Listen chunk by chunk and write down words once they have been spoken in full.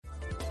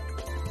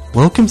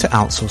Welcome to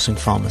Outsourcing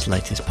Pharma's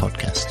latest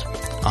podcast.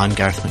 I'm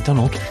Gareth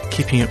MacDonald,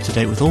 keeping you up to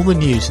date with all the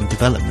news and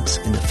developments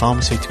in the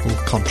pharmaceutical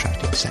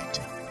contracting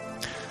sector.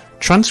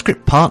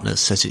 Transcript Partners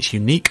says its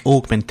unique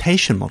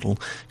augmentation model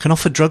can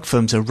offer drug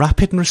firms a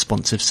rapid and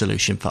responsive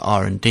solution for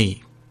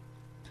R&D.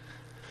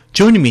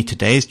 Joining me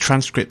today is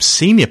Transcript's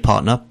senior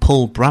partner,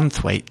 Paul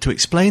Branthwaite, to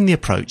explain the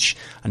approach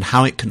and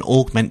how it can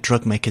augment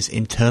drug makers'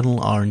 internal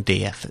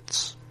R&D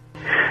efforts.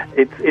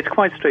 It's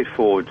quite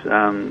straightforward.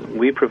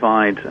 We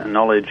provide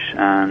knowledge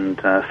and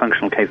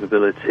functional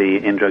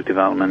capability in drug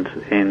development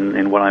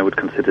in what I would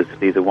consider to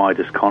be the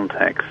widest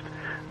context.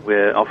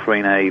 We're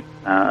offering a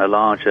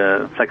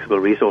larger, flexible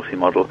resourcing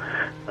model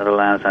that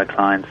allows our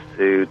clients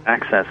to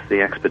access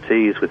the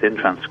expertise within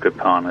Transcript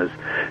Partners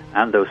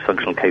and those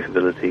functional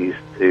capabilities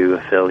to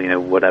fill,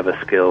 whatever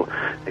skill,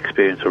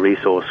 experience, or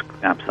resource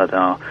gaps that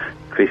are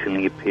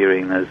increasingly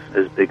appearing as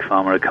big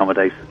pharma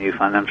accommodates the new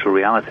financial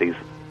realities.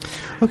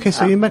 Okay,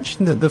 so you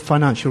mentioned the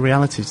financial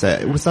realities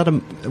there. Was that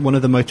one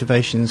of the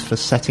motivations for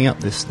setting up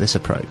this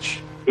approach?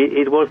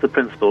 It was the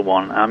principal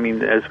one. I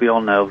mean, as we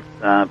all know,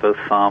 both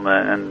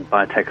pharma and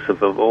biotechs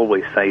have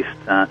always faced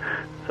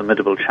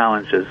formidable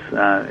challenges.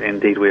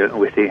 Indeed,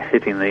 we're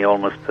hitting the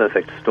almost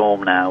perfect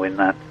storm now in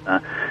that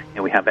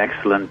we have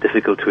excellent,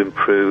 difficult to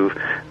improve,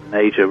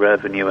 major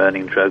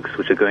revenue-earning drugs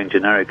which are going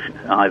generic,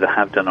 either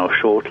have done or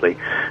shortly.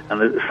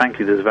 And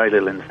frankly, there's very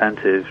little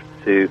incentive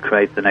to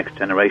create the next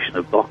generation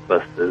of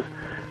blockbusters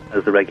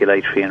as the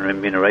regulatory and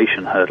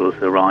remuneration hurdles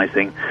are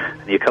rising,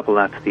 and you couple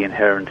that to the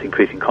inherent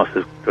increasing cost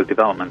of drug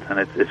development, and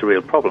it's a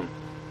real problem.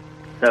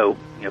 So,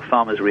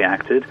 pharma's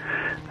reacted,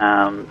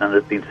 and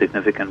there's been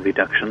significant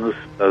reductions,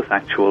 both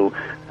actual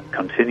and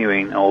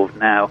continuing, of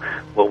now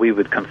what we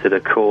would consider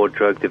core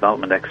drug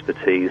development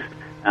expertise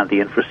and the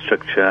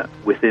infrastructure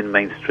within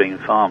mainstream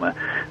pharma,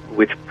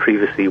 which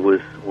previously was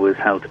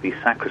held to be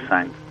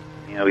sacrosanct.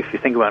 If you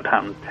think about what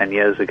happened 10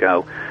 years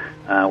ago,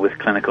 with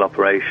clinical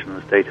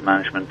operations, data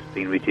management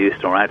being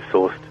reduced or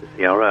outsourced to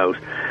CROs.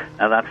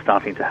 Now that's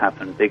starting to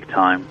happen big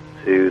time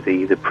to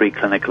the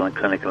preclinical and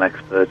clinical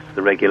experts,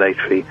 the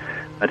regulatory,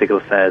 medical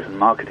affairs and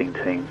marketing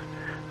teams.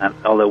 And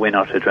although we're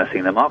not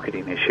addressing the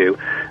marketing issue,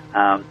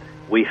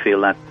 we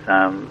feel that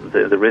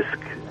the risk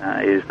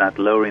is that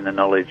lowering the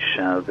knowledge,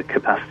 the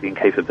capacity and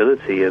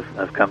capability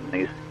of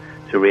companies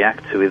to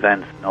react to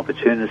events and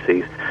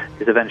opportunities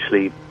is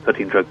eventually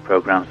putting drug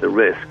programs at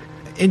risk.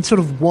 In sort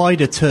of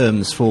wider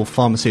terms for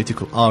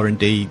pharmaceutical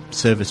R&D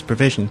service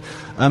provision,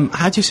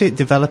 how do you see it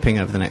developing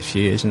over the next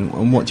few years,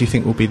 and what do you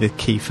think will be the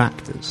key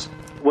factors?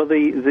 Well,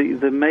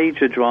 the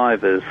major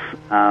drivers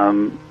are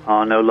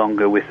no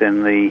longer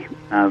within the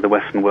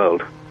Western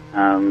world.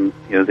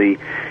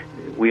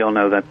 We all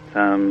know that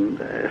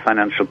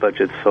financial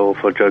budgets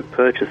for drug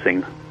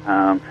purchasing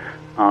are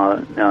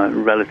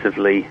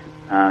relatively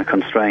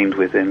constrained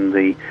within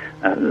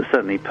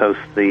certainly post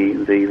the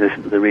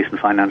recent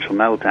financial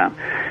meltdown.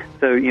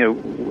 So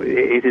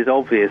it is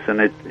obvious,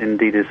 and it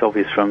indeed is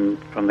obvious from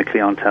the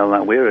clientele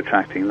that we're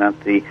attracting, that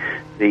the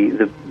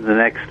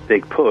next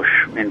big push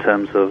in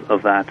terms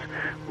of that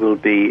will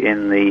be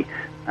in the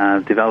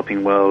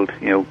developing world,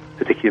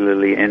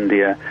 particularly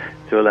India,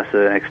 to a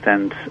lesser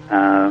extent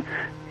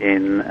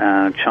in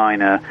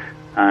China,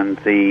 and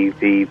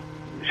the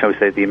shall we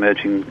say the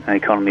emerging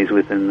economies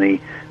within the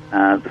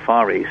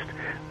Far East.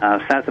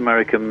 South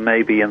America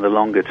may be in the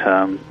longer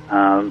term,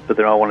 but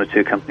there are one or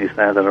two companies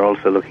there that are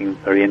also looking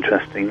very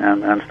interesting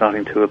and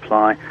starting to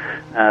apply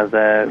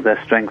their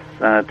strengths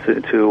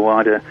to a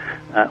wider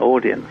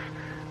audience.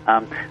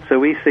 So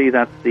we see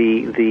that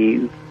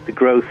the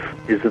growth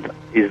is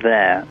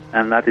there,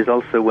 and that is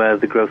also where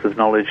the growth of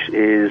knowledge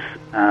is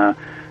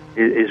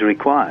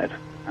required,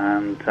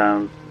 and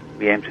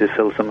we aim to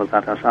fill some of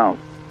that ourselves.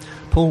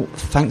 Paul,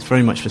 thanks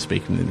very much for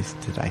speaking with us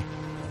today.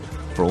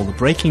 For all the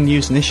breaking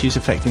news and issues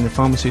affecting the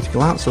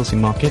pharmaceutical outsourcing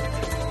market,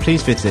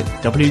 please visit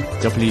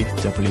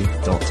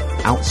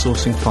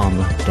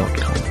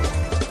www.outsourcingpharma.com.